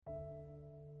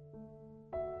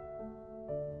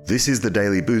This is the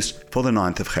daily boost for the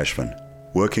 9th of Cheshvan,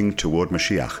 working toward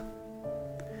Moshiach.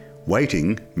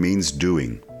 Waiting means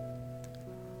doing.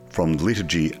 From the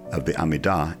liturgy of the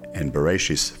Amidah and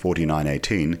Bereshis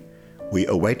 49:18, we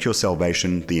await your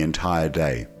salvation the entire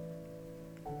day.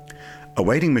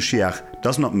 Awaiting Moshiach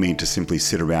does not mean to simply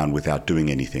sit around without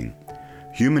doing anything.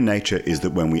 Human nature is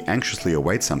that when we anxiously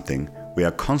await something, we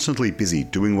are constantly busy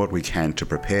doing what we can to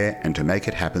prepare and to make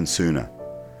it happen sooner.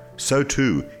 So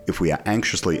too, if we are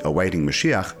anxiously awaiting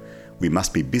Moshiach, we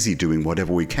must be busy doing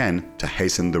whatever we can to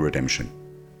hasten the redemption.